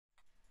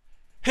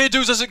Hey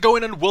dudes, how's it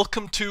going, and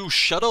welcome to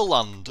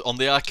Shadowland on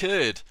the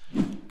arcade.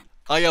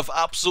 I have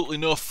absolutely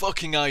no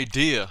fucking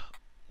idea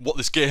what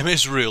this game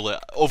is really,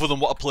 other than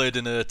what I played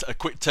in a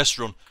quick test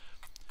run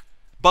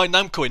by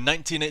Namco in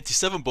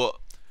 1987, but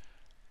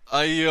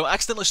I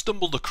accidentally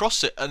stumbled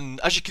across it,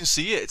 and as you can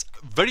see it's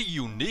very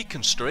unique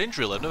and strange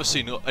really. I've never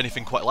seen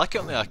anything quite like it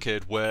on the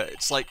arcade, where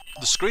it's like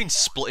the screen's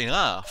split in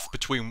half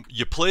between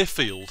your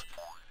playfield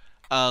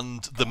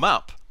and the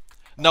map.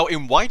 Now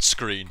in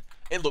widescreen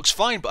it looks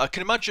fine, but I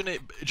can imagine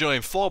it, you know,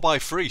 in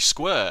 4x3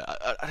 square,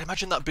 I'd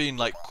imagine that being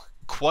like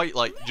quite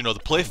like, you know,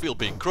 the playfield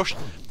being crushed.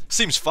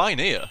 Seems fine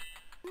here,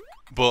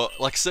 but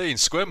like I say, in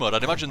square mode,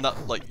 I'd imagine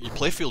that like your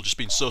playfield just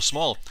being so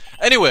small.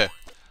 Anyway,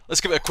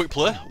 let's give it a quick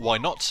play. Why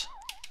not?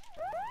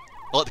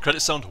 I like the credit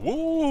sound.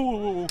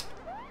 Woo!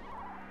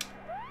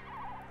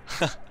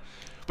 But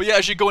yeah,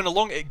 as you're going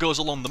along, it goes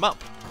along the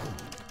map.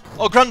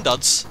 Oh,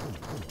 granddads!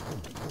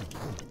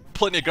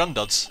 Plenty of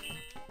granddads.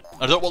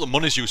 I don't know what the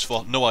money's used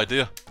for. No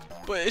idea.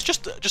 But it's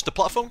just a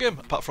platform game,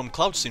 apart from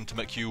clouds seem to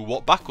make you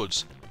walk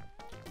backwards.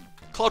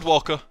 Cloud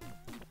Walker.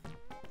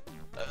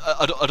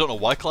 I don't know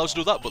why clouds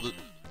do that, but they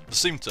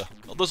seem to.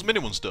 Those mini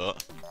ones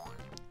don't.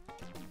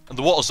 And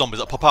the water zombies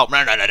that pop out,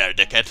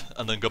 dickhead,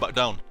 and then go back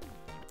down.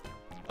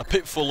 A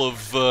pit full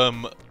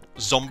of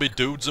zombie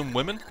dudes and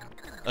women,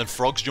 and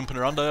frogs jumping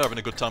around there, having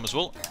a good time as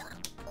well.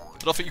 I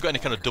don't think you've got any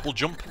kind of double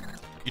jump.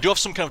 You do have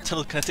some kind of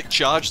telekinetic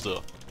charge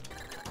though.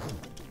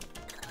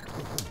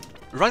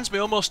 Reminds me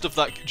almost of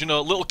that, you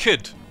know, little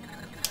kid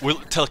with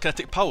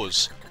telekinetic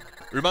powers.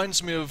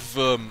 Reminds me of,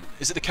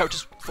 is it the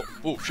characters from,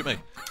 oh, shit me.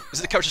 Is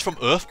it the characters from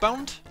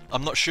Earthbound?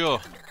 I'm not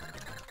sure.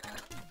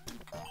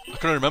 I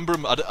can't remember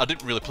them. I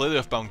didn't really play the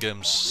Earthbound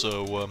games,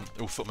 so,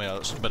 oh, fuck me, I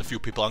made a few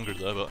people angry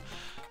there, but...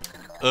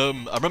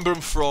 I remember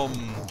them from,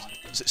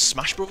 is it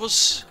Smash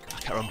Brothers? I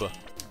can't remember.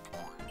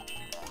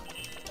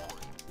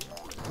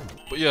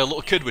 But yeah, a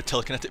little kid with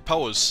telekinetic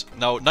powers.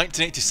 Now,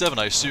 1987,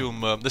 I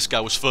assume this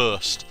guy was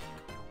first.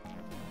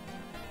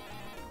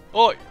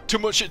 Oh, too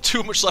much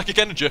psychic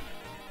energy.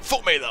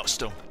 Fuck me, that was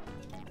still.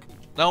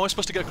 Now am I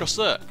supposed to get across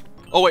there?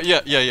 Oh wait, yeah,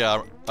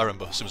 I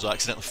remember. As soon as I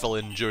accidentally fell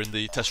in during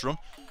the test run.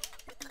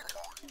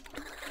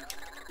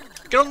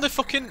 Get on the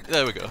fucking...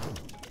 There we go.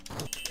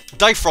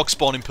 Die frog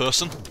spawning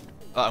person.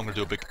 I'm gonna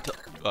do a big...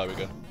 There we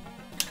go.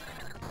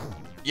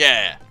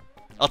 Yeah!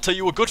 I'll tell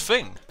you a good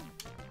thing.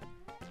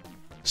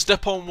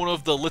 Step on one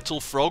of the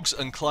little frogs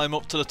and climb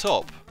up to the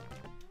top.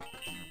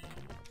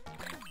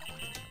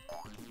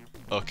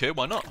 Okay,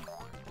 why not?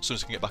 As soon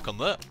as I can get back on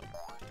there.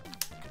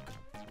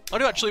 I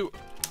do actually...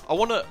 I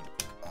wanna...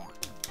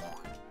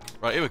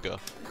 Right, here we go.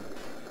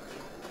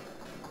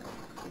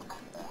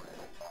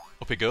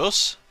 Up he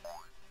goes.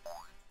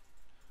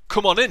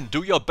 Come on in,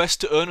 do your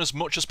best to earn as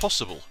much as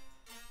possible.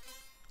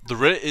 The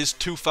rate is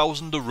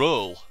 2,000 a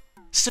roll.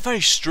 This is a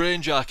very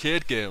strange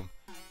arcade game.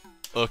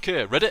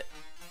 Okay, ready?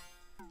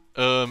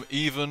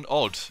 Even,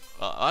 odd.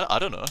 I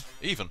don't know.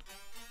 Even.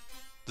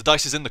 The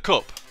dice is in the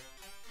cup.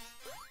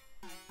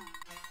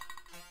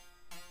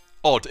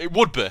 Odd, it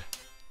would be.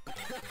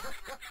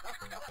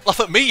 Laugh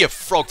at me, you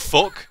frog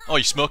fuck! Oh,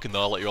 you're smoking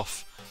though, I'll let you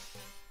off.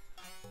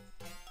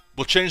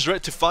 We'll change the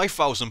rate to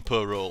 5,000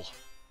 per roll.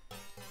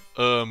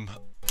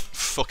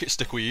 Fuck it,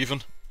 stick with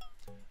even.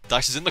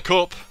 Dice is in the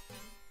cup.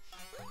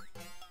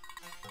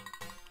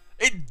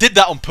 It did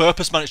that on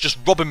purpose, man, it's just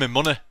robbing me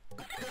money.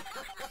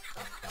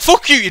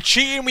 Fuck you, you're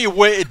cheating with your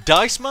weighted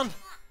dice, man!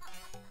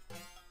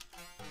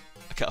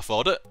 I can't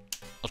afford it.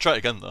 I'll try it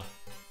again though.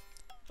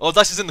 Oh,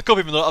 dice is in the cup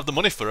even though I don't have the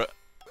money for it.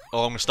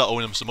 Oh, I'm gonna start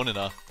owing them some money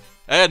now.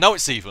 Now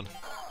it's even.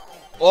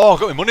 Oh, I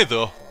got my money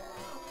though.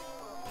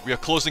 We are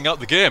closing out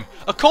the game.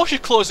 Of course you're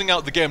closing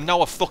out the game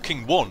now I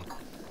fucking won.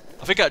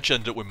 I think I actually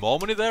ended up with more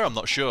money there, I'm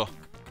not sure.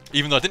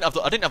 Even though I didn't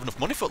have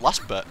enough money for the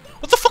last bet.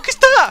 What the fuck is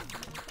that?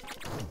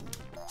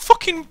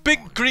 Fucking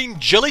big green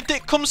jelly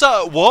dick comes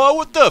out of water,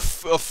 what the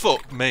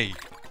fuck me.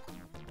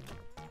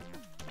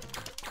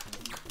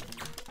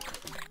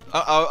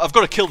 I've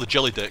got to kill the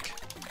jelly dick.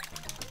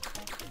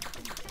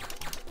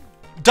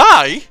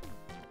 Die?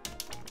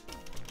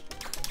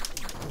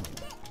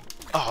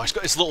 Oh, it's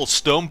got its little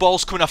stone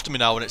balls coming after me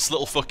now, and its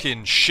little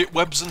fucking shit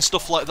webs and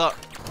stuff like that.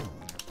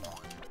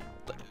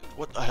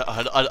 What?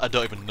 I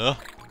don't even know.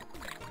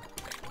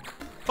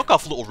 Fuck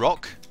off, little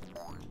rock.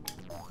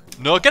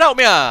 No, get out of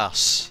my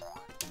ass!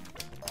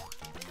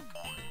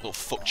 Little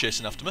fuck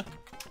chasing after me.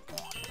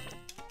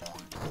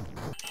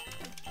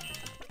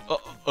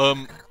 Are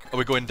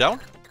we going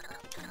down?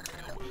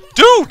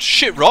 Dude!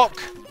 Shit rock!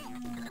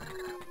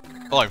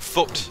 Oh, I'm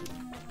fucked.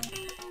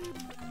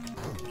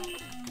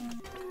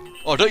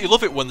 Oh, don't you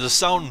love it when there's a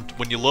sound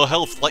when you're low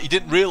health, like you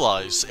didn't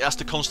realise it has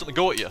to constantly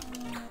go at you?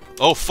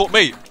 Oh, fuck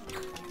me!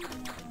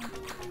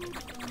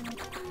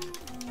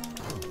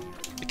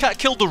 You can't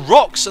kill the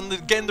rocks and they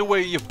get in the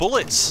way of your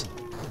bullets.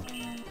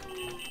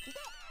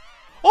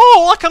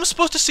 Oh, like I'm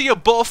supposed to see a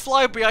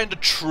butterfly behind a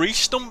tree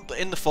stump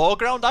in the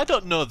foreground? I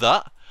don't know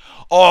that.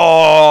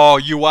 Oh,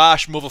 you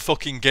ash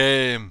motherfucking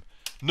game.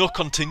 No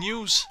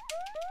continues.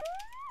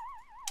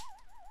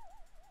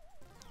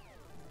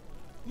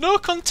 No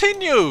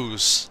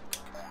continues!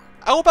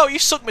 How about you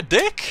suck my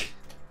dick?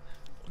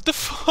 What the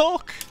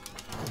fuck?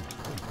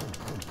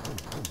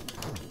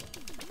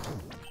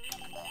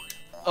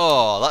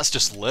 Oh, that's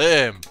just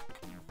lame.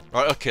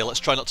 Right, okay, let's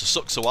try not to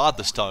suck so hard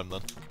this time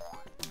then.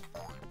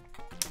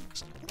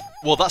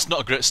 Well, that's not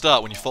a great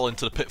start when you fall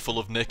into the pit full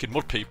of naked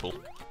mud people.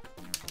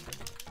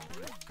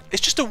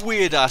 It's just a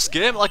weird ass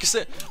game, like I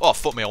said. Oh,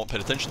 fuck me, I wasn't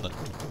paying attention then.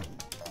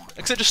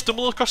 Like I said, just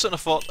stumbled across it and I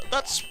thought,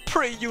 that's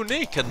pretty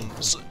unique, and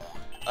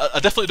I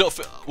definitely don't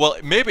feel, well,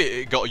 maybe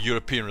it got a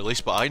European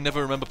release, but I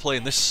never remember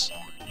playing this.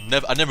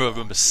 I never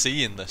remember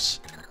seeing this.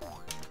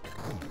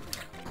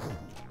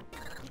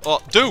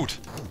 Oh, dude!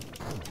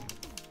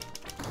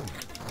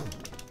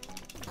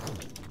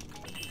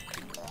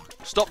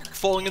 Stop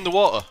falling in the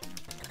water.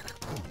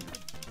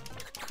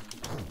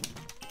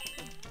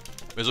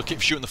 May as well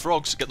keep shooting the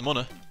frogs, get the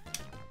money.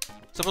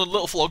 Let's have a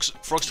little frogs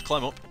to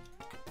climb up.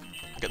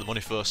 Get the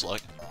money first,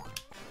 like.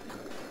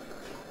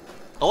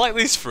 I like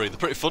these three, they're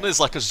pretty funny. There's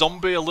like a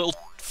zombie, a little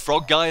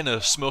frog guy, and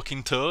a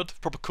smoking toad.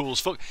 Proper cool as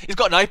fuck. He's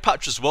got an eye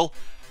patch as well.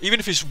 Even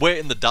if he's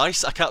weighting the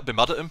dice, I can't be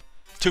mad at him.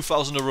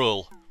 2,000 a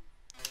roll.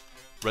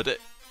 Ready?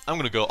 I'm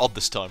gonna go odd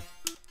this time.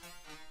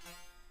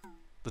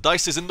 The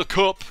dice is in the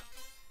cup.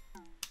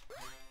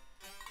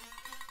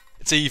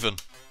 It's even.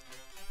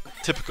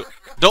 Typical.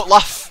 Don't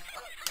laugh!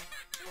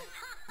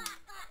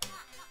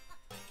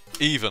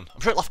 Even.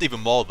 I'm sure it laughed even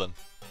more then.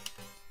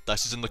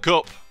 Dice is in the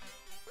cup.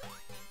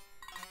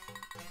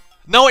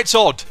 No, it's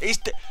odd. He's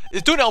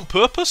doing it on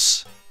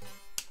purpose.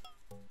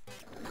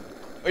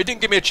 Oh, he didn't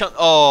give me a chance.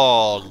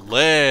 Oh,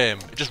 lame.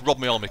 It just robbed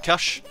me all my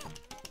cash.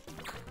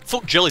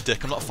 Fuck Jelly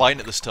Dick, I'm not fighting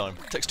it this time.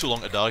 It takes too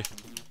long to die.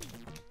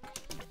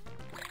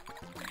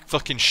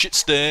 Fucking shit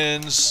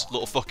stains,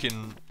 little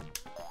fucking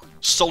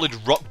solid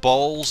rock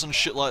balls and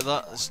shit like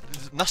that. There's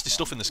nasty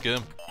stuff in this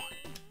game.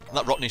 And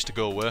that rock needs to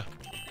go away.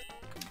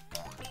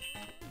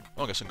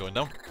 Oh, I guess I'm going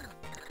down.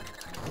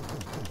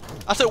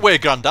 I thought we're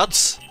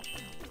granddads.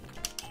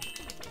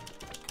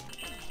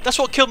 That's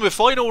what killed me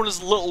before, you know, one of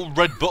those little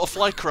red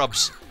butterfly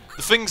crabs.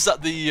 The things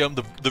that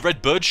the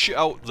red birds shoot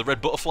out, the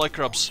red butterfly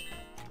crabs.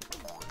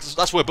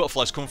 That's where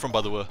butterflies come from,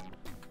 by the way.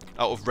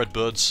 Out of red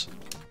birds.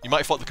 You might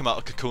have thought they come out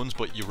of cocoons,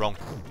 but you're wrong.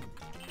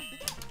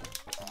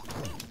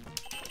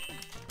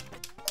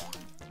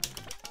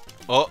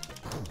 Oh.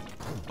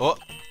 Oh.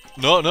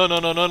 No, no, no,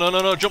 no, no, no,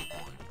 no, no, jump.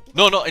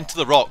 No, not into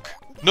the rock.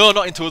 No,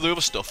 not into the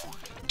other stuff.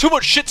 Too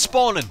much shit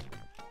spawning.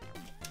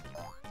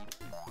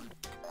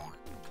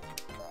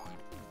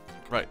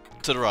 Right,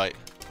 to the right.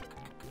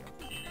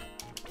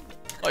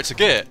 Oh, it's a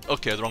gate.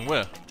 Okay, the wrong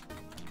way.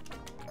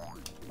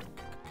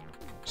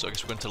 So I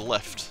guess we're going to the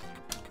left.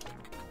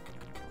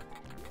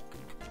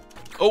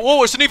 Oh,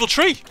 whoa, it's an evil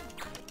tree!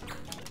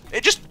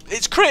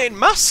 It's creating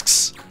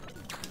masks!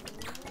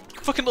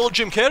 Fucking little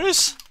Jim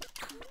Carreys!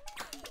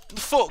 What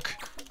the fuck?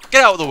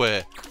 Get out of the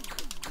way!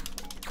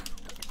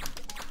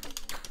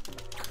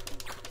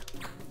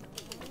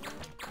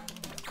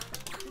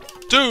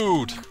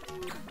 Dude!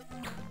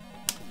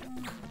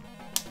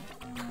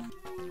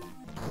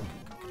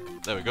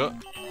 There we go.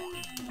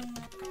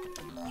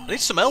 I need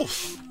some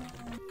elf.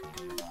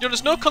 You know,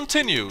 there's no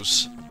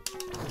continues.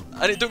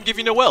 And it don't give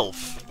you no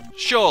elf.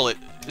 Surely,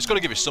 it's got to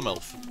give you some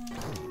elf.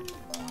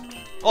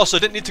 Oh, so I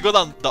didn't need to go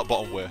down that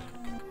bottom way.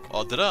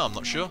 Or did I? I'm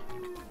not sure.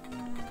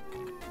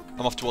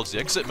 I'm off towards the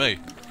exit, me.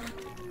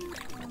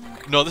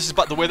 No, this is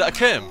back the way that I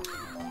came.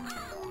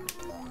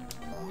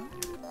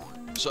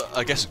 So,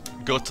 I guess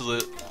go to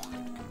the...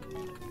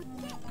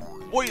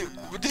 Wait,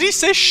 did he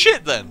say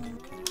shit then?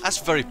 That's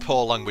very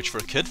poor language for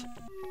a kid.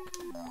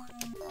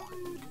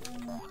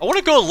 I want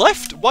to go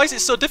left! Why is it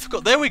so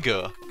difficult? There we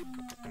go.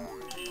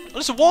 Oh,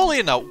 there's a wall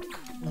here now.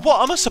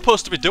 What am I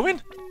supposed to be doing?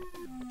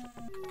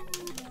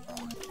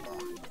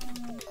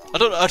 I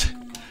don't know.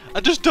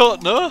 I just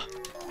don't know.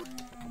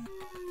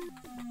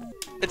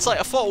 It's like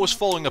I thought I was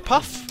following a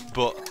path,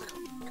 but...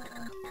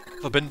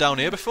 Have I been down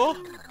here before?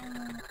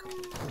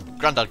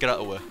 Grandad, get out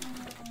of the way.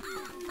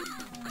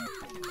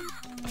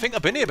 I think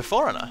I've been here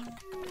before, haven't I?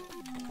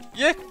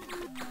 Yeah.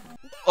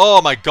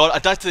 Oh my god, I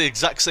died to the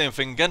exact same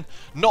thing again.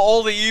 Not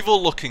all the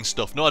evil looking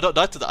stuff. No, I don't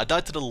die to that. I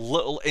died to the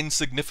little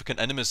insignificant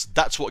enemies.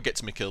 That's what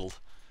gets me killed.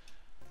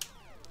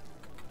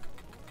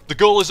 The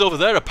goal is over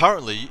there,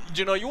 apparently.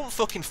 You know, you wouldn't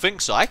fucking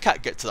think so. I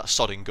can't get to that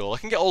sodding goal. I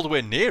can get all the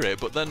way near it,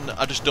 but then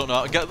I just don't know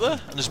how to get there.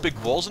 And there's big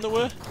walls in the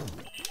way.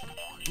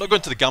 I'm not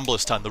going to the gamble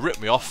this time. They'll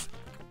rip me off.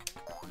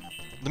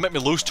 They make me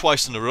lose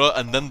twice in a row,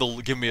 and then they'll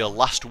give me a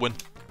last win.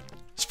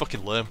 It's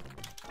fucking lame.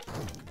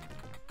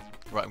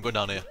 Right, I'm going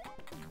down here.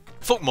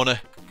 Fuck money.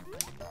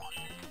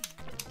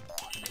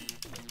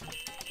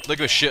 Don't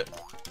give a shit.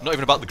 Not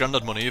even about the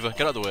Grandad money either.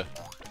 Get out of the way.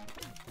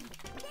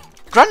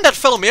 Grandad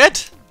fell on my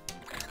head!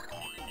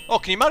 Oh,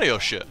 can you marry your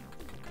shit?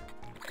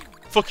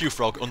 Fuck you,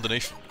 frog,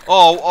 underneath.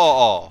 Oh, oh,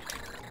 oh.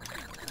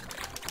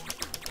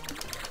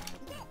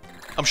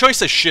 I'm sure he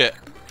says shit.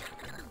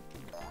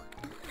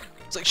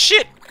 It's like,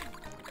 shit!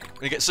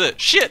 When he gets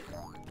it, shit!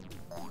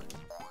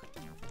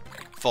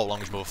 Foul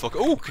language, motherfucker.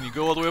 Oh, can you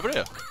go all the way over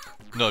here?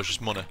 No, it's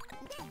just money.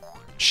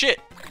 Shit!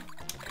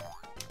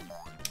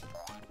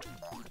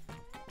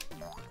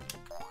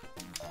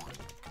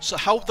 So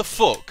how the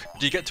fuck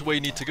do you get to where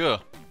you need to go?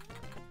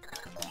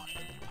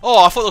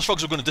 Oh, I thought those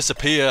frogs were going to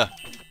disappear.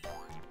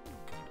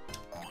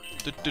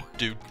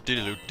 Do.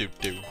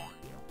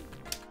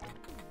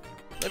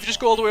 If you just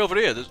go all the way over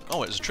here, oh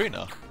wait, there's a tree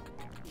now.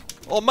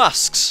 Oh,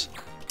 masks!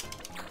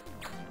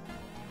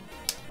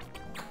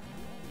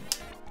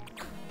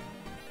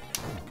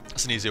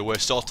 That's an easier way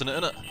of sorting it,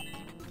 isn't it?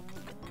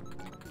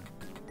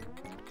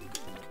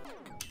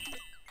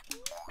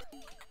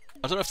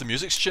 I don't know if the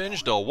music's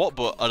changed or what,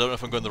 but I don't know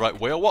if I'm going the right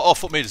way or what. Oh,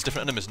 fuck me, there's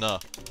different enemies now.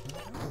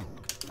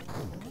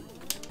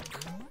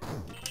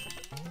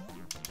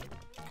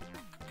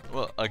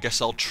 Well, I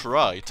guess I'll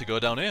try to go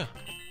down here.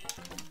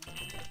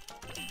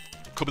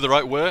 Could be the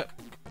right way.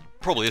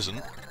 Probably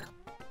isn't.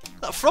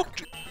 That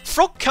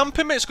frog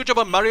camping, mate. It's a good job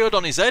I marioed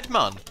on his head,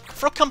 man.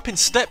 Frog camping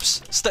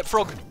steps. Step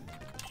frog.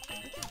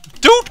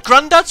 Dude,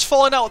 Grandad's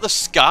falling out of the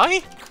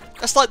sky?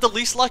 That's like the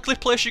least likely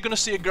place you're going to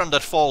see a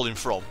Grandad falling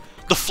from.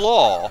 The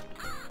floor.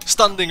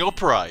 Standing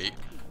upright.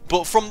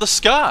 But from the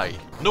sky.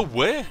 No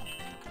way.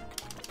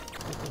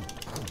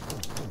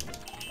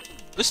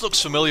 This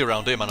looks familiar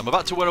around here, man. I'm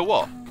about to wear a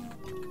what?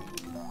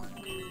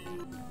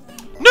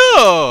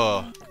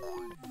 No!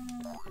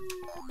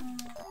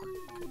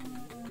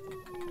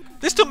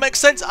 This doesn't make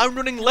sense. I'm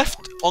running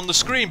left on the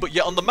screen, but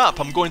yet on the map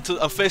I'm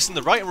facing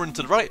the right and running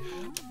to the right.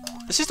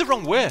 This is the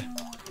wrong way.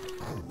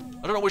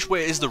 I don't know which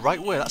way is the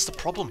right way. That's the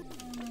problem.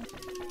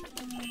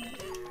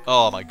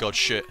 Oh my god,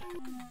 shit.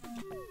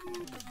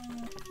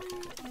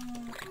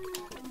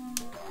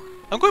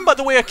 I'm going back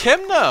the way I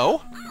came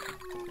now.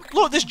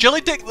 Look, there's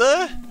jelly dick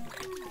there.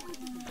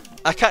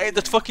 I can't hit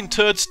the fucking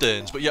turd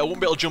stains, but yeah, I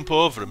won't be able to jump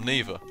over them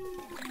neither.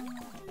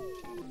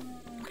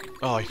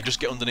 Oh, you can just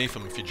get underneath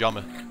them if you jam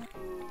it.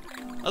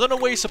 I don't know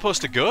where you're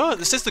supposed to go.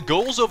 It says the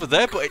goal's over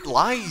there, but it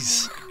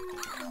lies.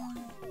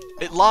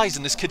 It lies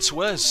and this kid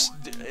swears.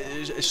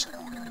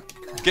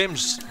 The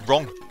game's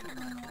wrong.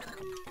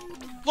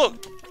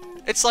 Look,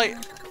 it's like...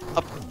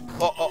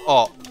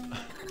 Oh.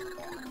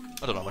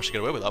 I don't know how much to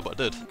get away with that, but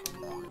I did.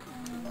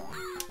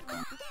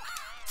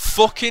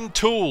 Fucking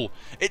tool.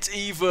 It's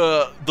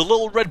either the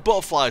little red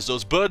butterflies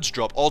those birds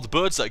drop, or the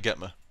birds that get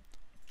me.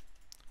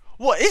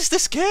 What is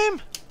this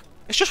game?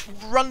 It's just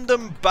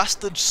random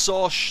bastard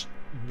sauce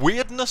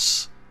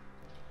weirdness.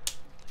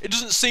 It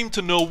doesn't seem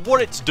to know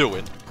what it's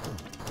doing.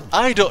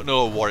 I don't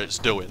know what it's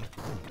doing.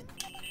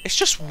 It's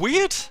just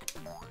weird.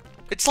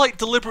 It's like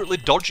deliberately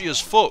dodgy as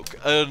fuck,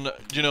 and,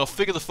 you know,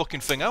 figure the fucking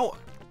thing out.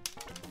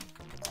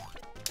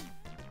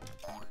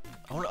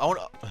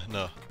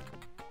 No.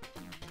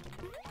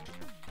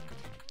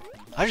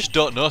 I just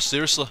don't know,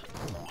 seriously.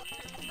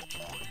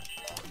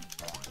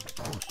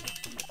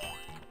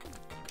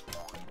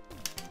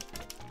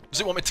 Does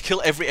it want me to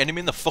kill every enemy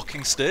in the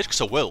fucking stage?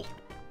 Because I will.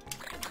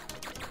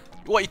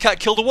 What, you can't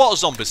kill the water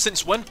zombies?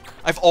 Since when?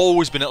 I've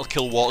always been able to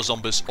kill water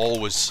zombies.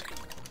 Always.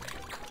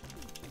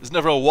 There's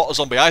never a water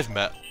zombie I've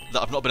met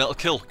that I've not been able to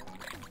kill.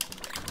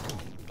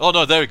 Oh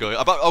no, there we go.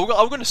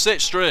 I'm going to say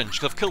it's strange,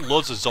 because I've killed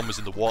loads of zombies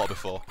in the water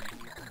before.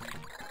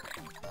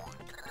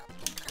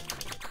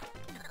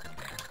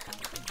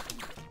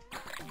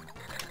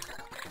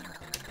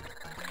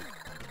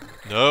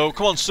 No,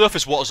 come on,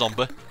 surface water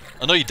zombie.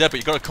 I know you're dead, but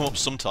you got to come up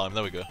sometime.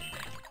 There we go.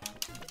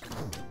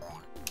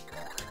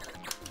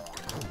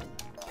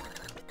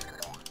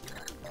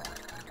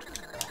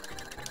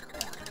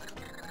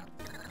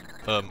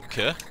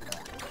 Okay.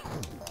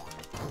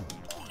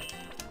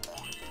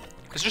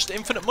 Is it just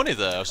infinite money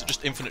there, or is it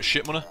just infinite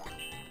shit money?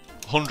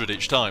 100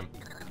 each time.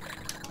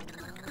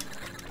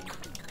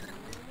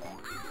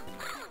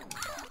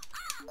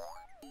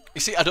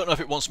 You see, I don't know if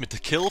it wants me to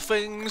kill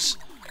things.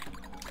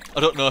 I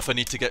don't know if I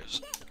need to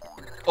get...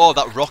 Oh,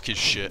 that rock is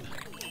shit.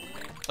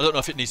 I don't know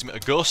if it needs me to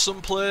go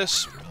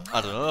someplace.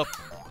 I don't know.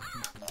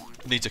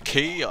 It needs a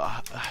key.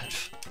 I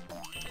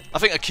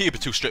think a key would be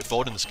too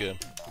straightforward in this game.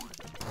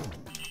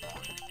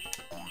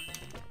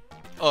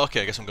 Oh,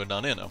 okay, I guess I'm going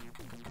down here now.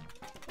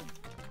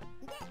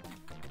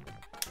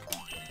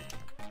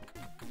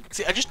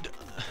 See, I just...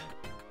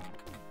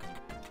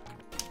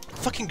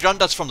 Fucking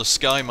granddads from the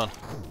sky, man.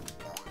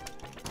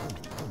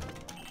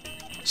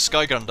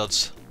 Sky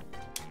granddads.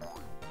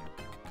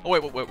 Oh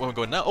wait, where am I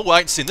going now? Oh, I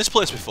ain't seen this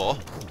place before.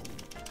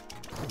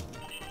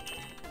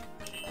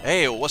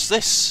 Hey, what's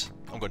this?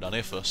 I'm going down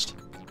here first.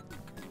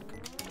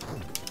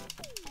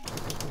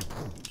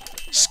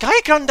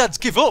 Sky granddads,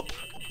 give up!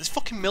 There's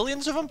fucking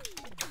millions of them.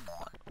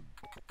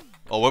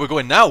 Oh, where are we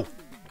going now?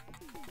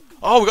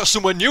 Oh, we got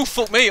somewhere new.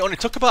 Fuck me, it only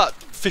took about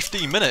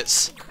 15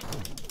 minutes.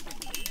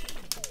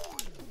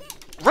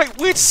 Right,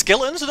 weird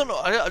skeletons. I don't know.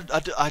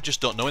 I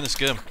just don't know in this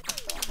game.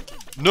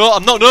 No,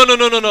 I'm not. No.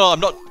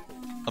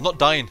 I'm not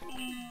dying.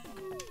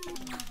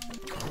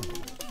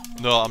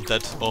 No, I'm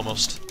dead,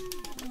 almost.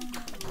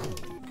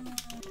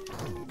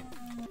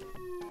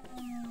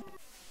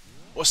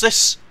 What's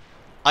this?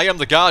 I am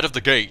the guard of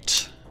the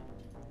gate.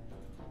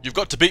 You've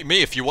got to beat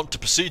me if you want to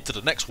proceed to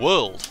the next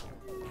world.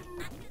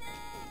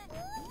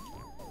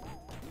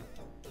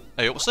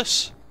 Hey, what's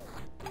this?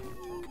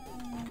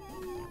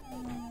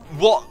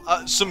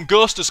 What? Some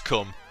ghost has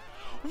come.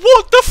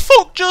 What the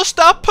fuck just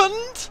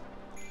happened?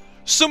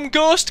 Some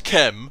ghost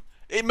came.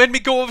 It made me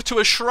go over to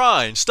a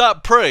shrine,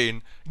 start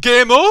praying.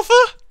 Game over?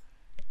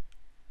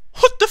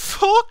 What the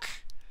fuck?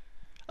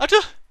 I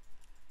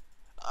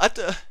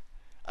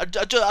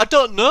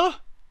don't know.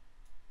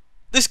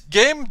 This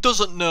game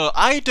doesn't know.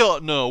 I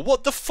don't know.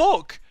 What the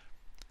fuck?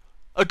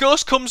 A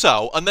ghost comes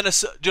out, and then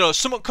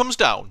something comes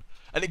down,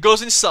 and it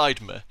goes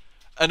inside me,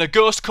 and a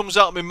ghost comes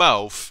out of my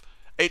mouth.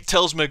 It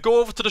tells me, go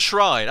over to the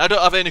shrine. I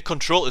don't have any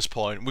control at this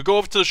point. We go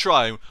over to the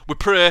shrine, we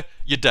pray,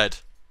 you're dead.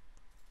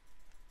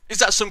 Is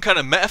that some kind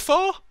of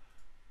metaphor?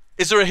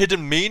 Is there a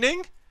hidden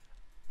meaning?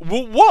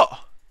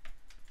 What?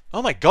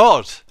 Oh my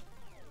god.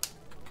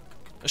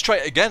 Let's try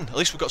it again. At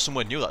least we got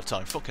somewhere new that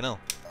time. Fucking hell.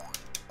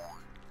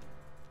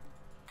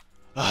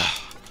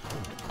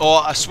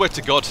 Oh, I swear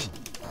to god.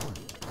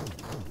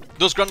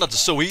 Those granddads are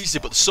so easy,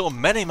 but there's so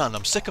many, man.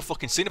 I'm sick of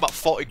fucking seeing about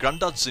 40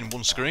 granddads in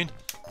one screen.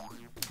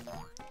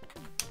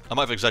 I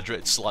might have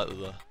exaggerated slightly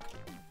there.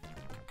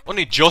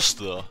 Only just,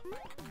 though.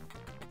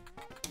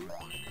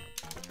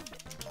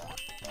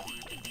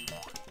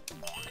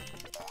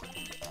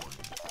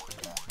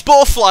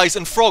 Butterflies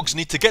and frogs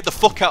need to get the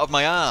fuck out of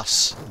my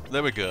ass.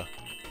 There we go.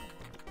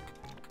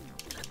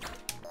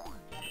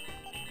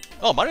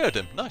 Oh, married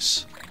him.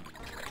 Nice.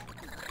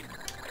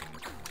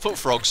 Fuck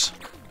frogs.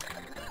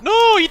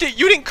 No, you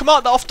didn't come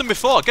out that often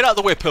before. Get out of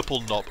the way,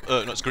 purple knob.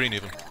 No, it's green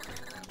even.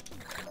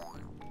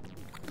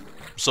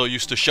 I'm so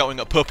used to shouting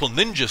at purple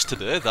ninjas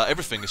today that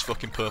everything is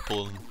fucking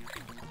purple and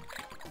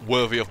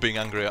worthy of being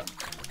angry at.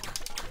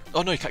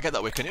 Oh no, you can't get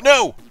that way, can you?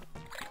 No!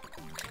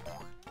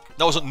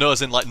 That wasn't no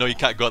as in like, no, you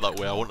can't go that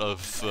way. I wouldn't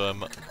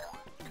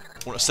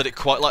have said it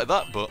quite like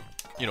that, but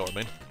you know what I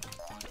mean.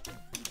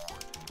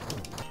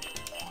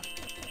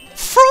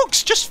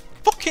 Frogs, just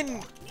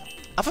fucking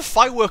have a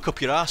firework up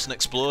your ass and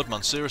explode,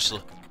 man.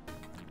 Seriously.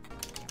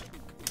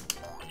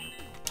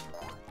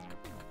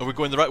 Are we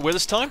going the right way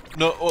this time?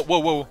 No. Oh, whoa,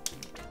 whoa.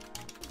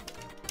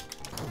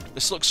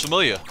 This looks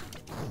familiar.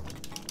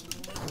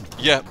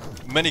 Yeah,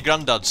 many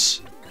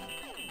granddads.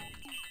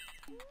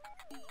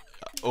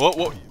 Oh,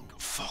 what?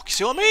 Fuck, you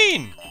see what I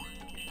mean?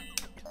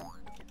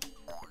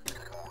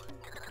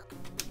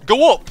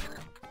 Go up!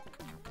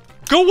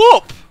 Go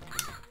up!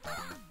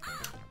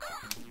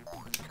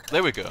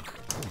 There we go.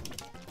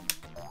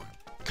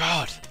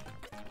 God.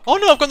 Oh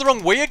no, I've gone the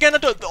wrong way again.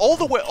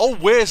 All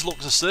ways look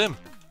the same.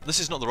 This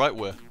is not the right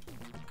way.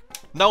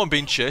 Now I'm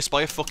being chased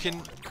by a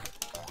fucking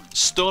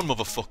stone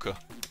motherfucker.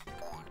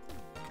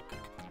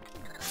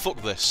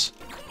 Fuck this.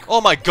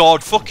 Oh my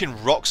god,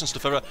 fucking rocks and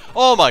stuff everywhere.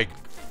 Oh my...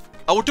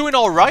 I was doing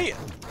alright.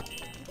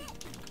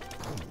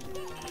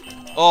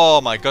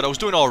 Oh my god, I was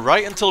doing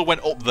alright until I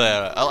went up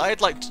there. I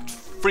had like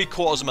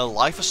 3/4 of my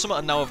life or something,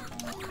 and now I've...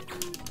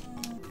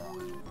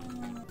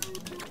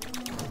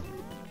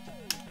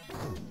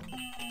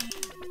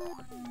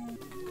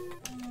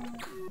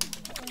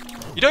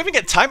 You don't even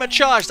get timer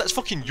charge. That's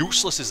fucking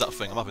useless, is that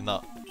thing. I'm having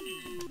that.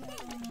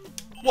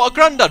 What, a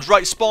granddad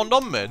right spawned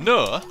on me?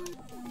 No.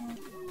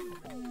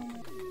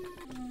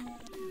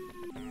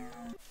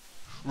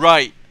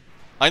 Right.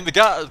 I'm the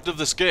guard of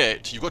this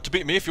gate. You've got to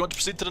beat me if you want to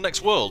proceed to the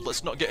next world.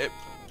 Let's not get it...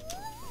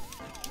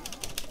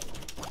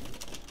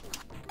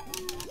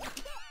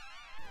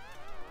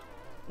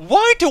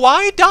 Why do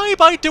I die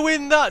by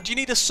doing that? Do you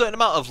need a certain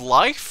amount of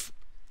life?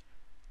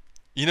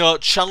 You know,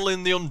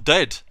 channeling the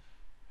undead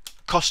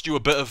cost you a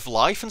bit of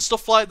life and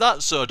stuff like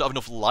that, so I don't have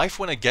enough life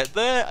when I get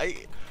there.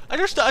 I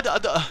just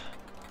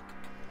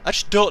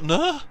don't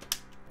know.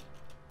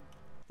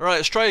 Alright,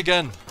 let's try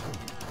again.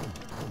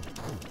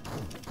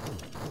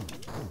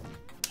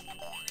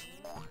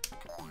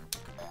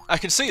 I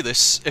can see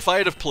this. If I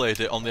had have played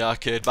it on the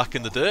arcade back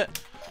in the day,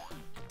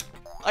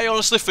 I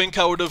honestly think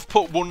I would have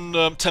put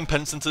 10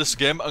 pence into this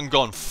game and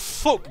gone,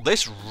 fuck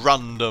this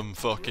random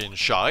fucking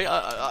shite.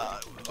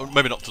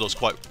 Maybe not to those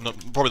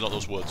probably not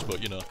those words,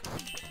 but you know.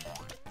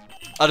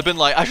 I'd have been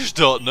like, I just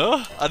don't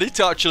know. I need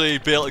to actually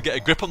be able to get a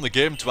grip on the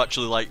game to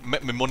actually like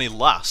make my money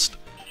last.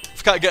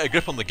 If I can't get a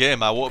grip on the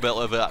game, I won't be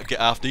able to ever get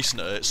half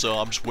decent at it, so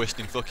I'm just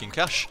wasting fucking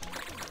cash.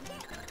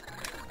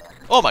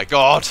 Oh my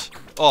god!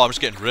 Oh, I'm just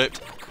getting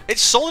ripped.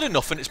 It's solid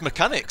enough in its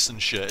mechanics and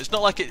shit. It's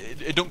not like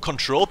it don't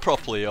control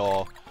properly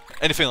or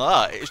anything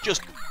like that. It's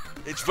just,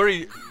 it's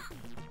very...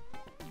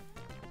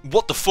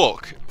 What the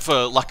fuck,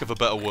 for lack of a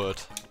better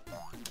word.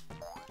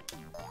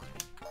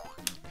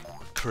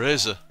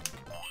 Crazy.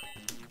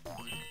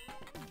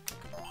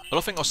 I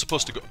don't think I was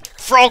supposed to go...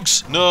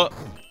 Frogs! No!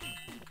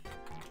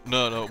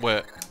 No,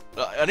 wait.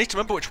 I need to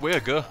remember which way I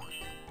go.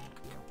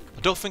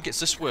 I don't think it's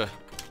this way.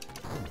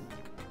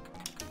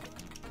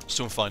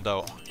 Soon find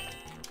out.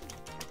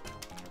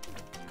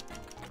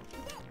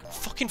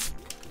 Fucking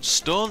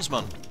stones,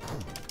 man.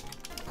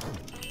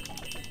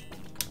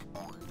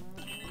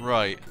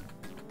 Right.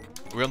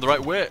 Are we on the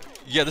right way?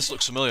 Yeah, this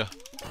looks familiar.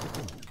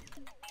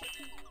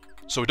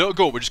 So we don't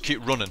go, we just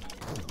keep running.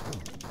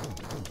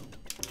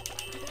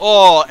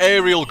 Oh,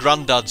 aerial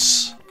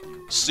granddads.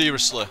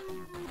 Seriously.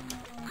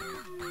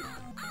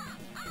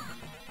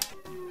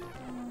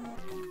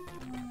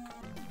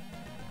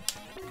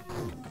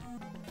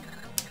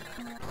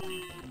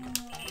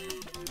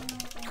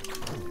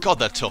 God,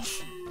 they're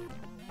tough.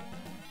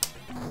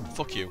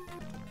 Fuck you.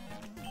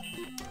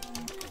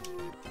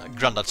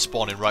 Grandad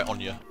spawning right on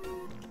you.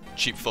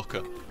 Cheap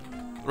fucker.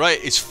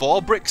 Right, is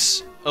 4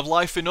 bricks of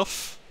life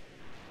enough?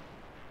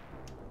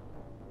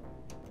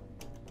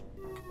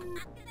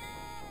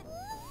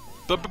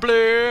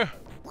 Blah.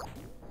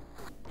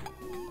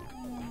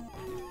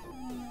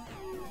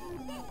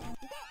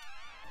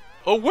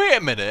 Oh, wait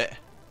a minute.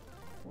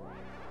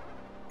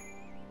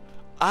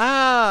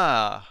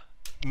 Ah,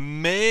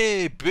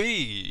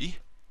 maybe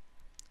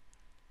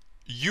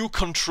you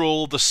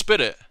control the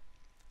spirit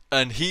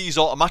and he's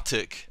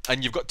automatic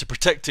and you've got to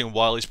protect him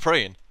while he's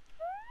praying.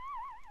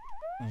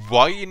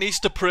 Why he needs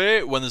to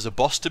pray when there's a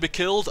boss to be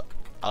killed,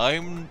 I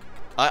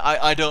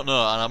don't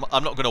know, and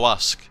I'm not going to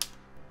ask.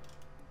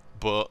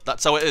 But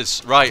that's how it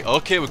is. Right,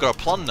 okay, we've got a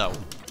plan now.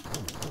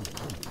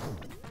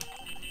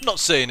 I'm not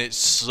saying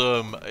it's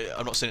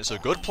a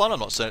good plan, I'm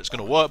not saying it's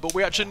going to work, but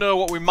we actually know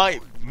what we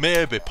might,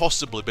 maybe,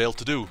 possibly be able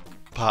to do.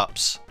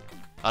 Perhaps.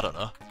 I don't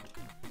know.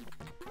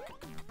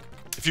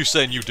 If you're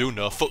saying you do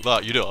know, fuck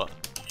that, you don't.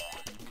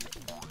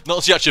 Not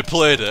unless you actually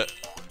played it.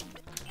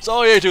 So,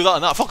 oh yeah, do that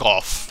and that, fuck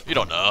off. You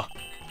don't know.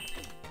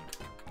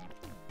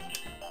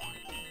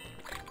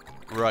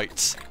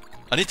 Right.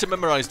 I need to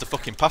memorise the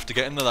fucking path to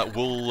get in there, that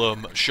will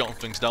shorten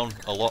things down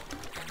a lot.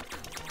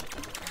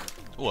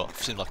 Oh, well, it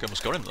seemed like I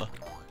almost got him there.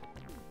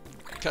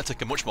 Can't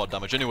take much more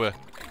damage anyway.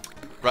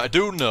 Right, I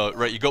do know.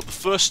 Right, you go up the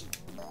first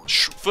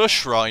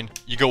shrine,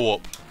 you go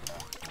up.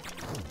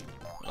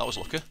 That was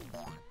lucky.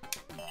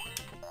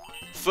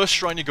 First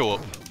shrine, you go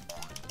up.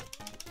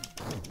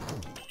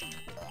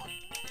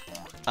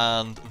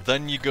 And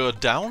then you go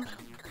down.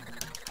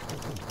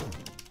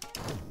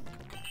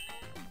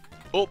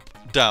 Up,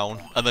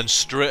 down, and then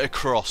straight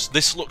across.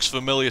 This looks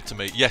familiar to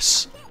me.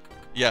 Yes.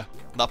 Yeah,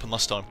 that happened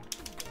last time.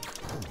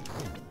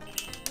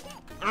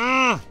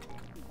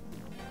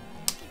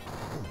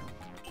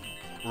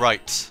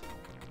 Right.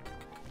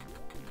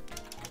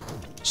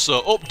 So,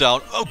 up,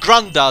 down. Oh,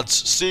 granddads!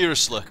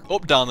 Seriously.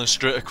 Up, down, then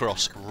straight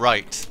across.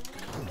 Right.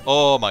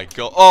 Oh my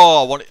god.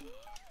 Oh, I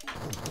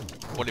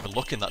wasn't even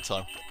looking that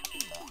time.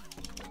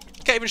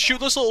 Can't even shoot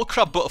those little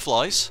crab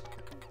butterflies.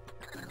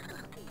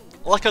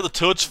 I like how the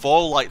toads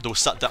fall like they were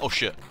sat down. Oh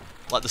shit.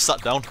 Like they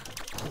sat down.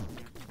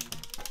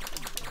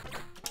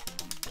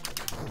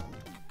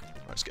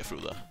 Right, let's get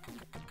through there.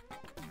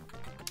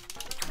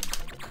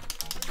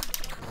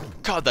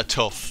 God, they're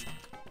tough.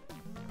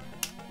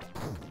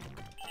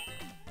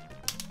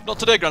 Not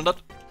today, Grandad.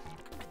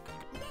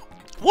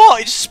 What?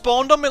 He just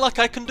spawned on me like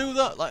I can do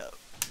that? Like...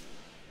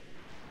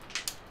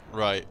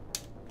 Right.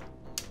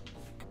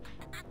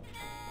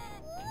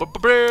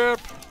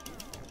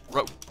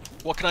 Right.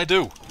 What can I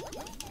do?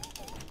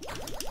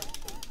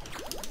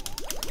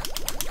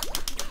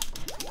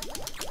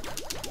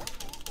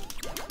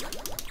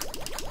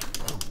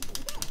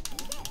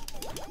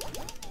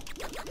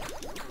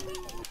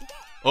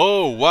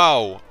 Oh,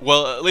 wow.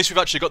 Well, at least we've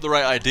actually got the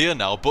right idea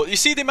now. But you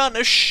see the amount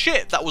of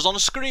shit that was on the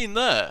screen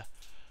there?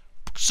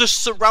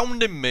 Just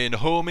surrounding me and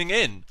homing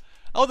in.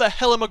 How the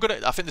hell am I gonna...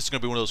 I think this is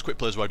gonna be one of those quick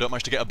plays where I don't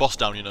manage to get a boss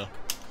down, you know.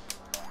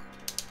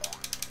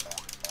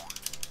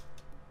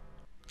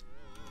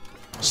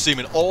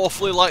 Seeming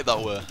awfully light that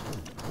way.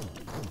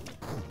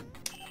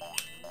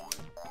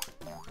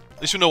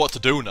 At least we know what to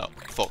do now.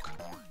 Fuck.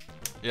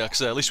 Yeah,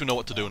 because at least we know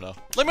what to do now.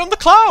 Let me on the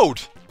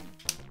cloud!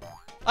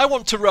 I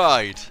want to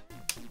ride!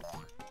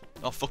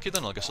 Oh, fuck it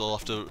then. I guess I'll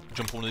have to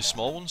jump on one of these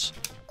small ones.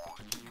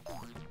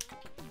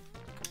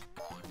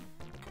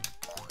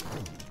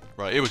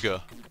 Right, here we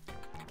go.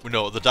 We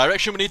know the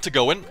direction we need to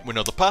go in. We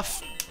know the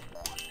path.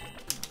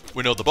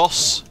 We know the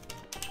boss.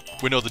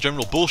 We know the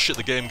general bullshit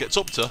the game gets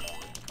up to.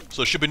 So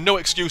there should be no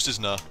excuses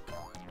now.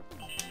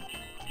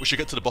 We should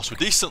get to the boss with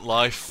decent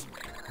life.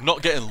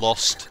 Not getting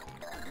lost.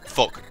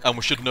 Fuck. And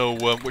we should know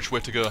which way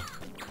to go.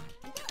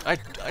 I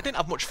didn't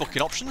have much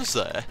fucking options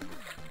there.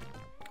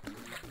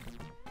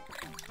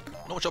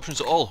 Not much options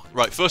at all.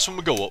 Right, first one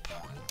we go up.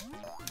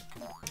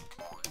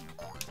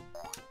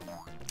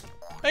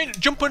 I ain't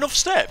jumping enough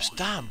steps.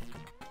 Damn.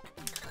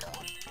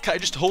 Can't I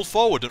just hold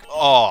forward and...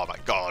 Oh my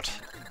god.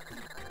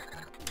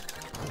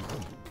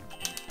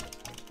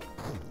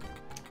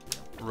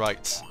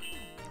 Right.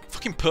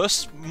 Fucking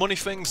purse money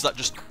things that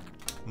just...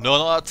 No,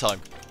 not that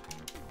time.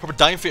 Probably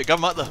dying for it. Give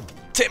them out there.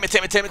 Take me,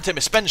 take me, take me, take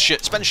me. Spend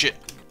shit, spend shit.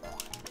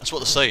 That's what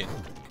they're saying.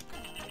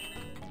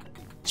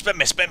 Spend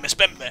me, spend me,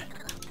 spend me.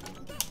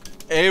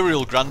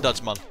 Aerial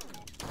granddads, man.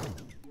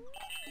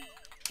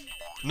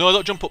 No,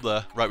 don't jump up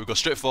there. Right, we go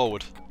straight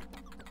forward.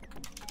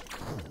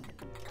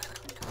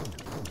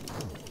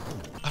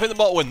 I think the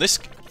motto in this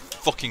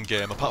fucking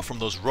game, apart from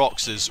those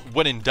rocks, is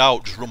when in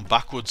doubt, just run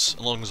backwards,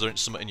 as long as there ain't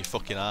something in your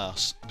fucking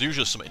ass. There's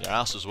usually something in your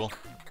ass as well.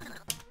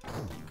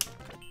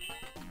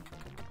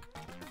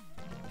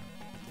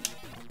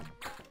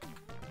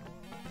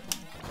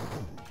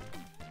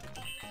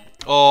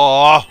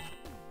 Oh!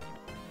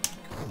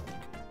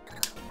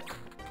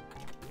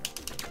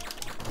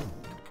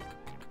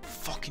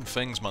 Fucking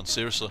things, man,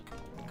 seriously.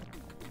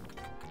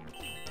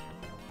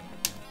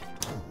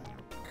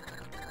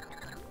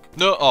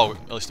 No, oh,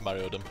 at least I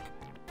marioed him.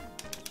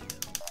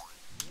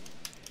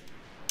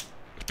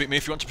 Beat me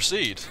if you want to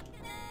proceed.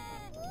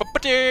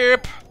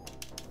 Ba-ba-deep!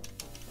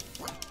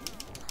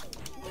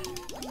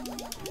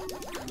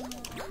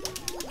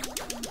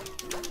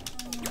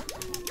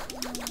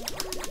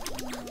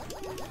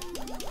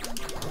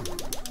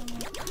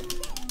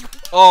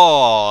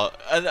 Oh,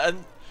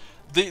 and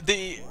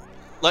the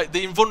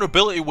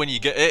invulnerability when you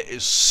get it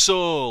is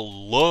so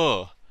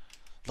low.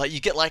 Like you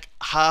get like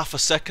half a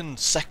second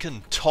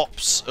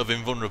tops of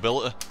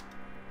invulnerability,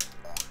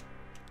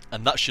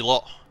 and that's your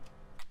lot.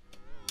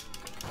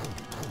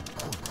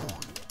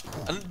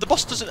 And the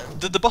boss doesn't.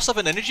 Did the boss have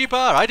an energy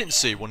bar? I didn't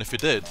see one. If he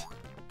did,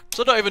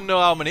 so I don't even know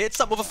how many hits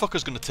that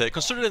motherfucker's gonna take.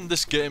 Considering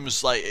this game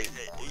is like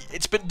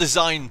it's been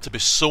designed to be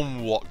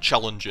somewhat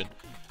challenging.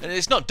 And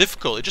it's not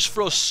difficult, it just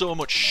throws so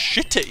much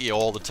shit at you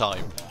all the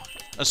time.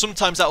 And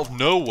sometimes out of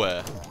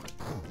nowhere,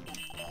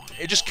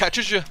 it just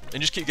catches you and you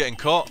just keep getting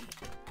caught.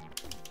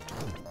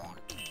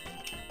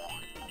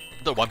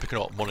 I don't know why I'm picking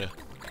up money.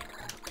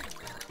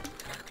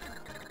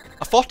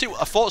 I thought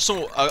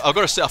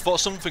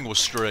something was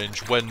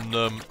strange when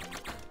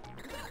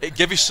it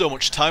gave you so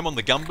much time on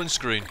the gambling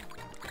screen.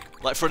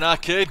 Like for an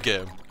arcade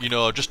game, you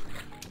know, just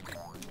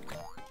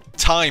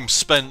time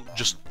spent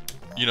just,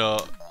 you know,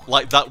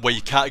 like that where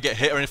you can't get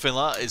hit or anything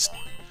like that. It's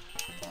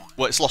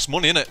lost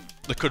money, innit?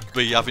 They could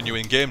be having you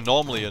in game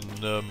normally and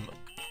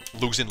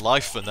losing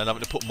life and then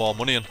having to put more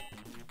money in.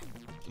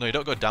 No, you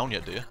don't go down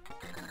yet, do you?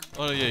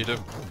 Oh yeah, you do.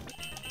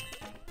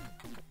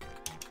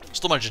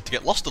 Still managing to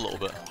get lost a little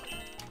bit.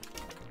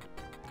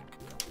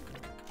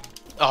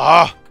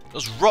 Ah!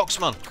 Those rocks,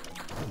 man!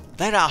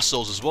 They're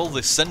arseholes as well,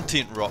 they're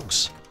sentient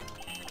rocks.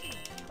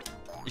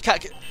 You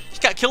can't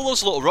kill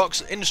those little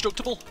rocks,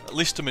 indestructible, at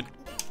least to my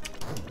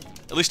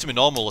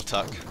normal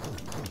attack.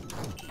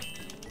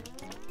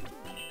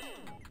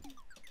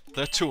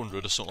 They're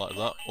 200 or something like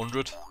that.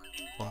 100?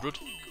 100?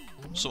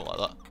 Something like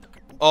that.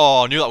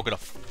 Oh, I knew that was gonna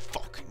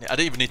fuck. I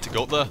didn't even need to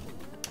go up there.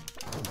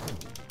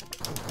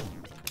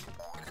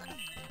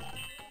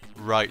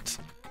 Right.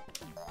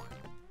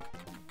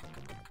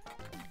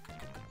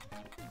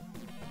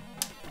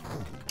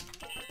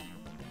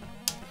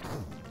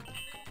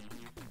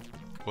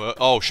 Well,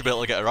 oh, should be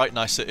able to get a right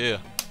nice hit here.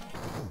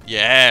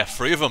 Yeah,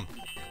 3 of them.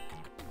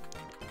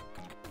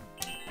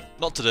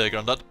 Not today,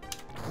 Grandad.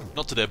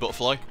 Not today,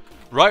 Butterfly.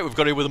 Right, we've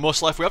got here with the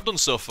most life we have done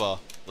so far.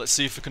 Let's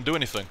see if we can do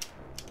anything.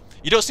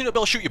 You don't seem to be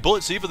able to shoot your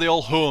bullets either, they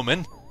all home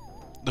in.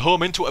 They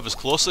home into whatever's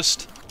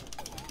closest.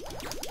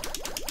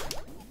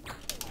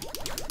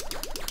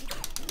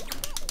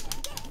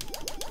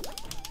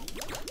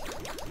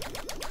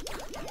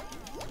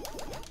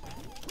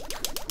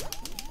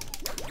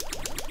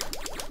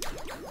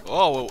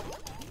 Oh, well.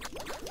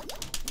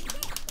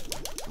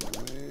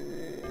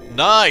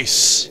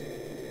 Nice!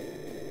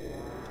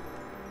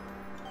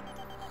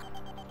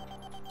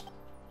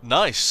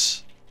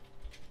 Nice.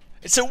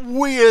 It's a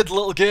weird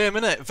little game,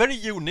 isn't it? Very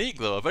unique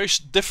though, very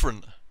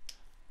different.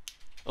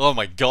 Oh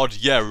my god,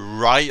 yeah,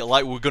 right,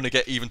 like we're gonna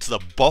get even to the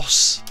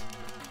boss.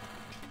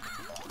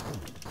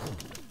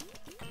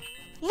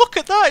 Look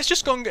at that, it's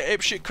just gone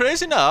apeshit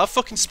crazy now,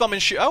 fucking spamming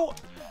shit out.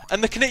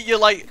 And they can hit you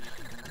like,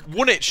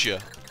 one hits you.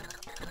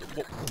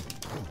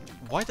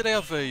 Why did I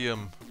have a,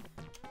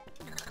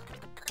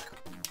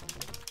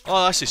 Oh,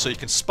 I see, so you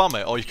can spam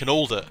it, or you can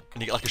hold it,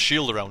 and you get like a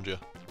shield around you.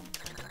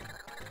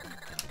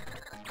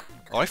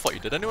 Oh, I thought you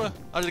did anyway.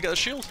 How did I get the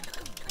shield?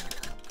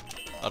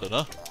 I don't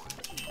know.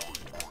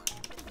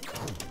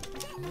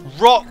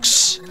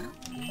 Rocks!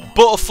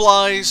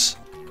 Butterflies!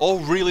 All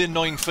really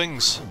annoying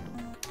things.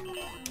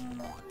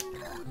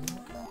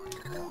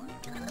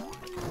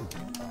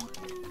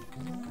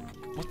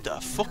 What the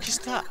fuck is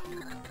that?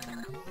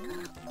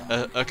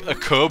 A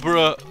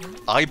cobra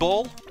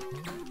eyeball?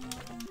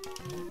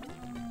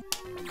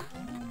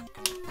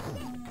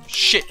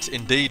 Shit,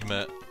 indeed,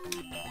 mate.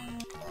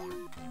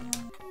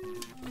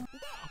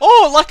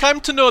 Oh, like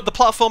I'm to know the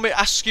platform it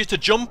asks you to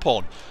jump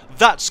on.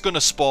 That's gonna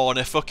spawn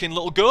a fucking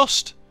little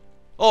ghost.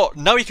 Oh,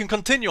 now you can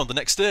continue on the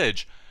next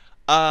stage.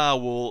 Ah,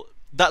 well,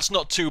 that's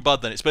not too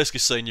bad then. It's basically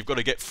saying you've got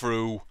to get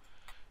through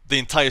the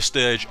entire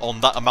stage on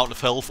that amount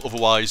of health,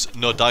 otherwise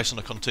no dice on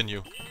a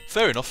continue.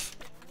 Fair enough.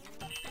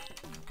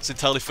 It's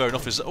entirely fair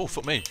enough, is it? Oh,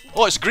 fuck me.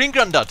 Oh, it's Green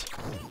Grandad!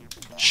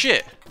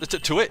 Shit, they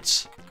took 2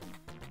 hits.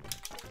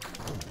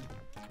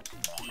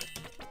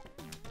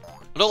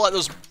 I don't like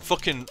those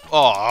fucking...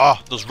 Oh,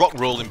 those rock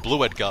rolling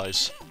bluehead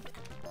guys.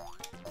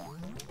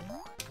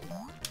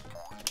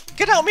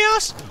 Get out of my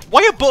ass!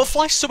 Why are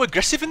butterflies so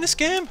aggressive in this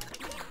game?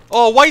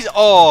 Oh, why is...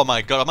 Oh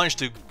my god, I managed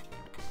to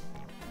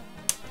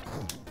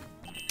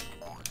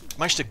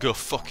go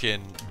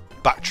fucking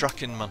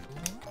backtracking, man.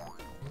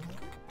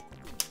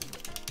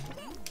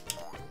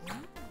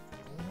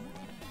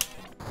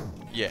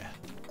 Yeah.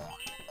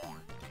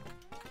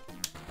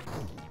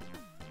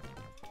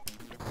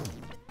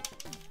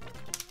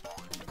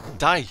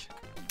 Die.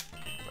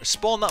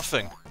 Spawn that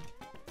thing.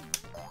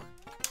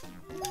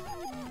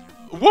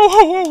 Whoa,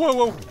 whoa, whoa, whoa,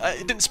 whoa.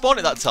 It didn't spawn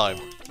it that time.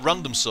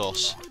 Random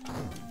source.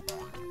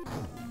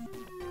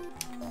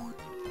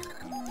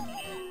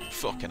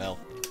 Fucking hell.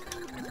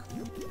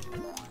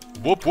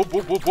 Whoop, whoop,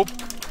 whoop, whoop, whoop.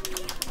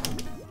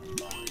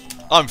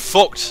 I'm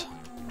fucked.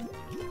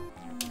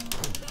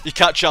 You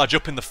can't charge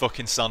up in the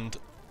fucking sand.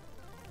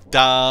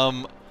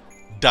 Damn.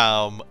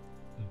 Damn.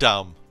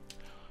 Damn.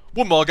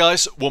 One more,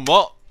 guys. One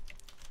more.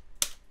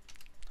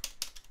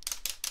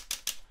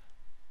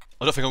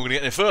 I don't think I'm going to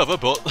get any further,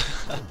 but...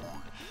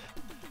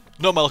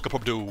 no, my luck, I'll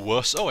probably do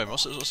worse. Oh, wait,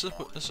 what's this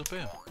up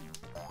here?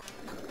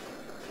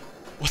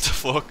 What the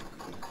fuck?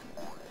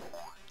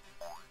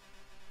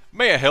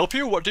 May I help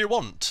you? What do you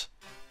want?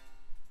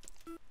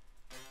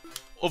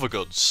 Other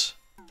goods.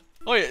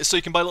 Oh yeah, so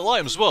you can buy little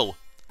items as well.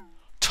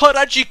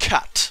 Taraji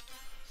Cat!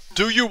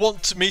 Do you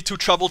want me to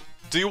travel...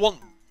 Do you want...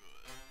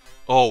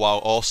 Oh wow,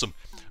 awesome.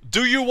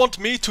 Do you want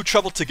me to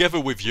travel together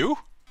with you?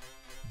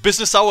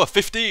 Business hour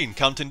 15,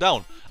 counting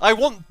down. I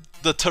want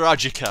the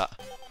Taraji Cat.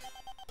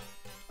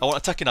 I want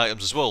attacking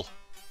items as well.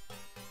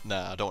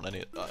 Nah, I don't want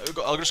any...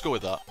 I'll just go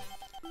with that.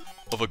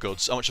 Other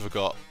goods. How much have I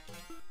got?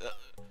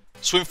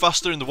 Swim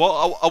faster in the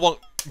water. I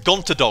want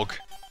Gonta Dog.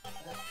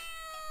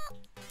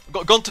 I've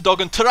got Gonta Dog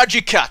and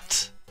Taraji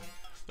Cat.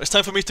 It's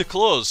time for me to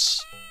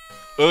close.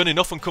 Earn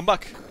enough and come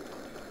back.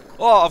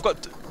 Oh, I've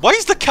got... Why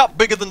is the cat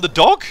bigger than the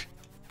dog?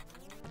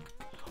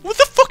 What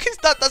the fuck is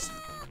that?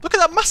 Look at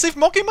that massive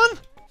moggy, man.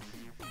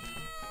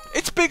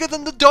 It's bigger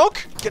than the dog.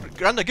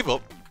 Granda, give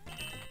up.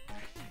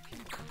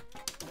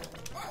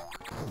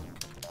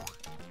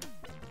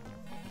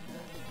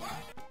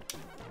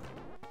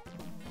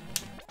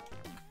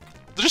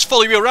 They just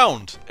follow you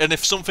around, and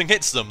if something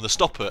hits them, they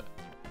stop it.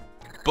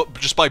 But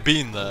just by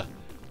being there.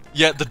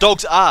 Yeah, the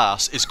dog's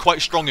ass is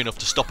quite strong enough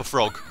to stop a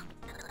frog.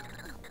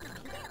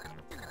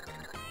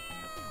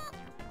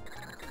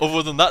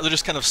 Other than that, they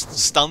just kind of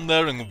stand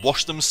there and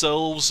wash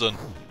themselves, and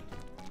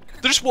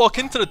they just walk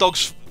into the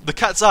dog's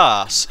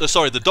ass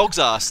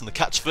and the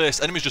cat's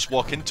face. Enemies just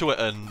walk into it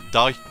and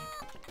die.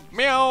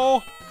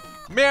 Meow,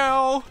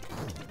 meow.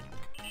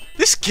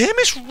 This game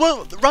is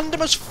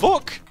random as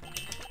fuck.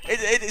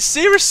 It's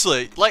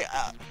seriously, like,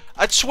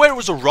 I'd swear it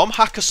was a ROM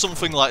hack or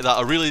something like that,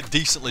 a really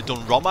decently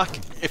done ROM hack.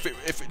 If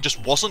it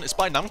just wasn't, it's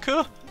by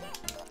Namco.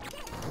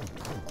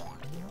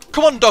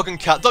 Come on, dog and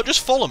cat, don't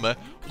just follow me.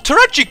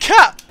 Taraji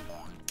Cat!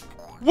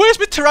 Where's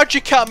my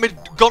Taraji Cat and my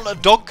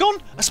Gonta Dog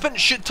gone? I spent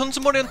shit tons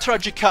of money on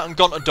Taraji Cat and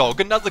Gonta Dog,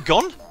 and now they're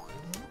gone.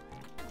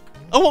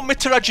 I want my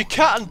Taraji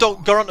Cat and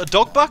Gonta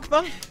Dog back,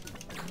 man.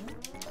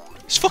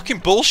 It's fucking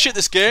bullshit,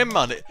 this game,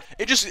 man.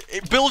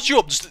 It builds you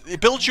up.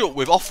 It builds you up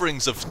with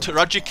offerings of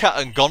Taraji Cat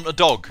and Gonta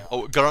Dog,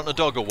 or Gonta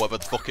Dog, or whatever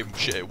the fucking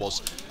shit it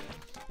was,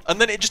 and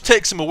then it just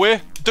takes them away.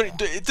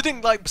 It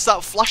didn't like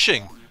start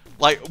flashing,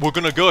 like we're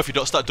gonna go if you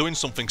don't start doing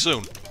something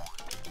soon.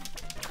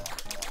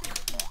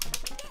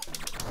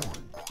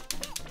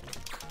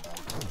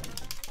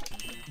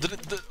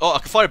 Oh, I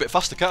can fire a bit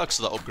faster, can't I, because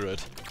of that upgrade.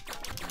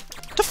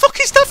 The fuck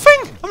is that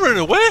thing? I'm running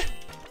away.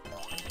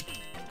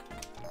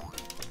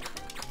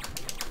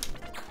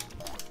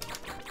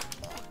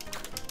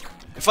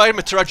 If I had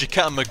my Taraji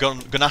Cat and my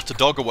Gonata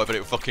Dog or whatever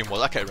it fucking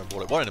was, I can't remember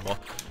what it was anymore.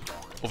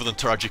 Other than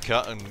Taraji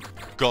Cat and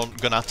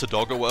Gonata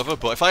Dog or whatever,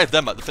 but if I had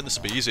them, I think this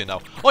would be easier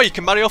now. Oh, you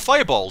can Mario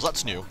Fireballs,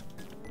 that's new.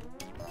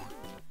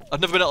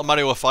 I've never been able to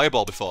Mario a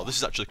Fireball before. This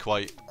is actually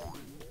quite...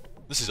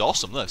 This is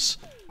awesome, this.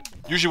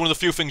 Usually one of the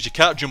few things you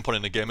can't jump on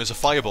in a game is a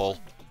fireball.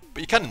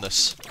 But you can in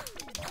this.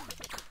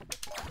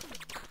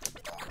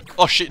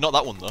 Oh shit, not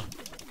that one though.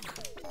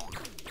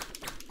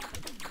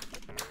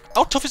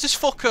 How tough is this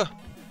fucker?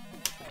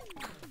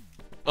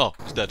 Oh,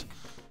 he's dead.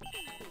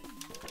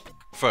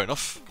 Fair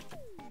enough.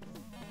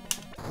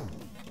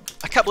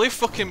 I can't believe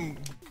fucking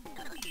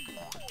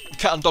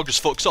Cat and Dog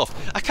just fucks off.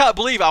 I can't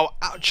believe how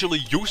actually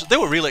useless... They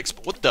were really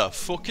what the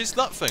fuck is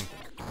that thing?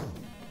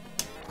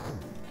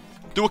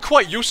 They were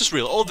quite useless,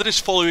 really. All they did is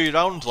follow you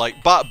around,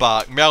 like, bark,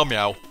 bark, meow,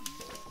 meow.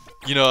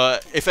 You know,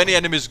 if any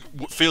enemies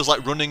feels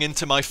like running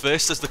into my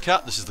face, says the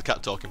cat. This is the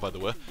cat talking, by the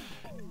way.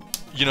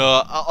 You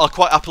know, I'll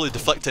quite happily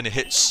deflect any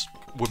hits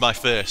with my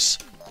face.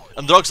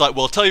 And the dog's like,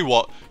 well, I'll tell you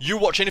what, you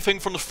watch anything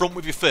from the front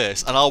with your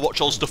face, and I'll watch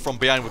all stuff from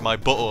behind with my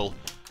butthole.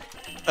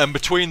 And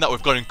between that,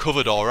 we've got him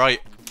covered,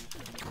 alright.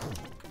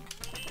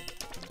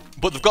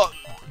 But they've got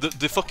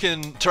the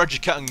fucking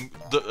Taraji Cat and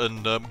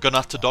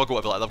Gonata Dog or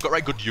whatever like that. They've got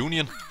right good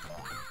union.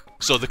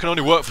 So they can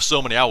only work for so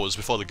many hours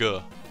before they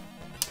go.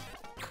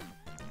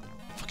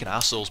 Fucking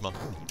assholes, man.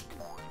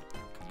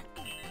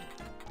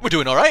 We're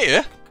doing alright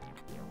here.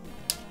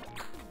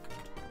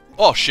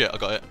 Oh shit, I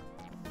got it.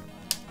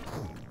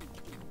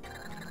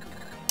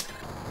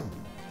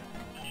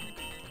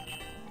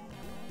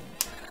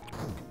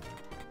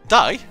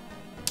 Die?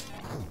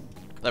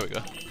 There we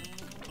go.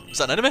 Is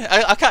that an enemy?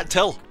 I can't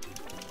tell.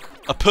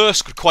 A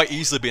purse could quite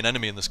easily be an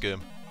enemy in this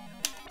game.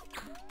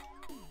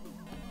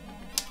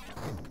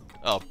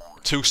 Oh,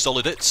 2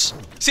 solid hits.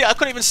 See, I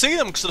couldn't even see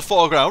them because of the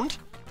foreground.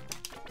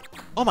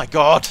 Oh my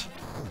god.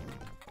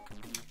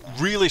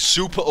 Really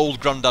super old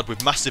granddad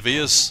with massive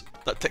ears.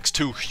 That takes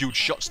 2 huge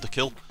shots to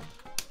kill.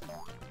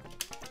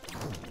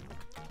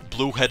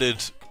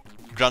 Blue-headed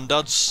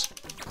granddads.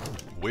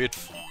 Weird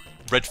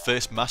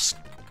red-faced mask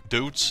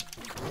dudes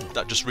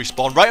that just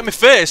respawn right in my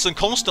face and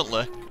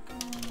constantly.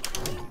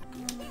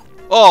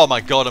 Oh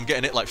my god, I'm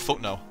getting hit like fuck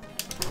now.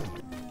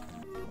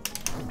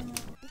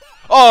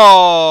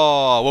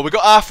 Oh, well, we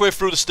got halfway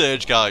through the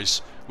stage,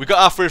 guys. We got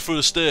halfway through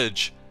the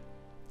stage.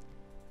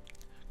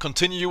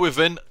 Continue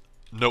within.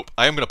 Nope,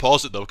 I am going to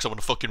pause it though, because I want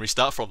to fucking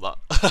restart from that.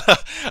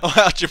 I might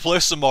actually play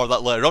some more of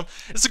that later on.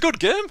 It's a good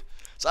game.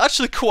 It's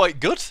actually quite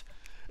good.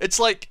 It's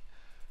like,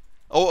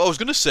 oh, I was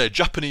going to say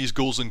Japanese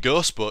Ghouls and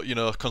Ghosts, but, you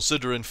know,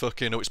 considering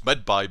fucking, it's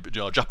made by, you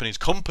know, a Japanese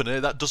company,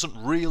 that doesn't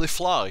really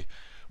fly.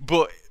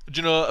 But,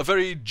 you know, a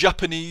very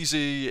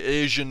Japanesey,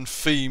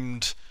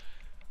 Asian-themed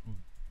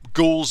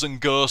Ghouls and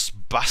Ghosts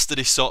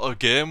bastardy sort of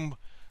game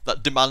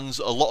that demands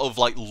a lot of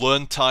like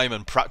learn time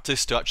and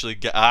practice to actually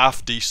get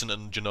half decent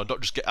and, you know,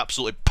 not just get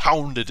absolutely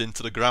pounded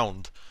into the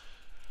ground.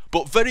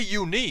 But very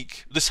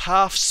unique, this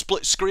half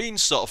split screen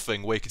sort of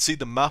thing where you can see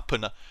the map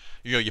and,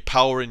 you know, your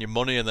power and your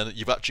money, and then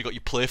you've actually got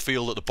your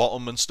playfield at the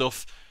bottom and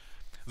stuff.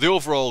 The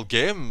overall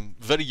game,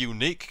 very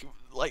unique.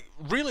 Like,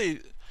 really,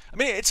 I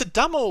mean, it's a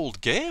damn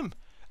old game,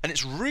 and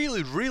it's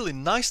really, really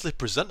nicely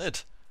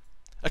presented.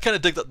 I kind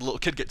of dig that the little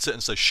kid gets it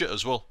and says shit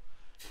as well.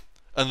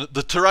 And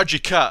the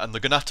Taraji cat and the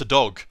Ganata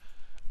dog,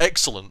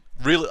 excellent.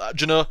 Really,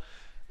 do you know,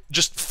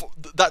 just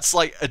that's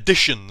like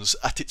additions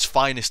at its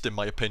finest in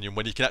my opinion,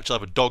 when you can actually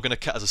have a dog and a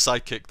cat as a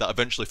sidekick that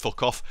eventually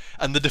fuck off,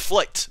 and they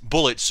deflect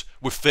bullets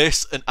with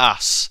face and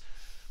ass.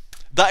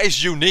 That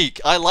is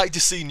unique. I like to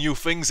see new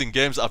things in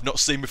games that I've not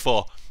seen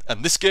before,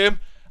 and this game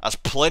has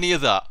plenty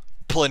of that.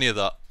 Plenty of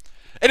that.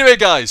 Anyway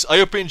guys, I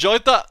hope you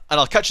enjoyed that, and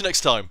I'll catch you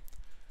next time.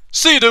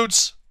 See you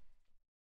dudes!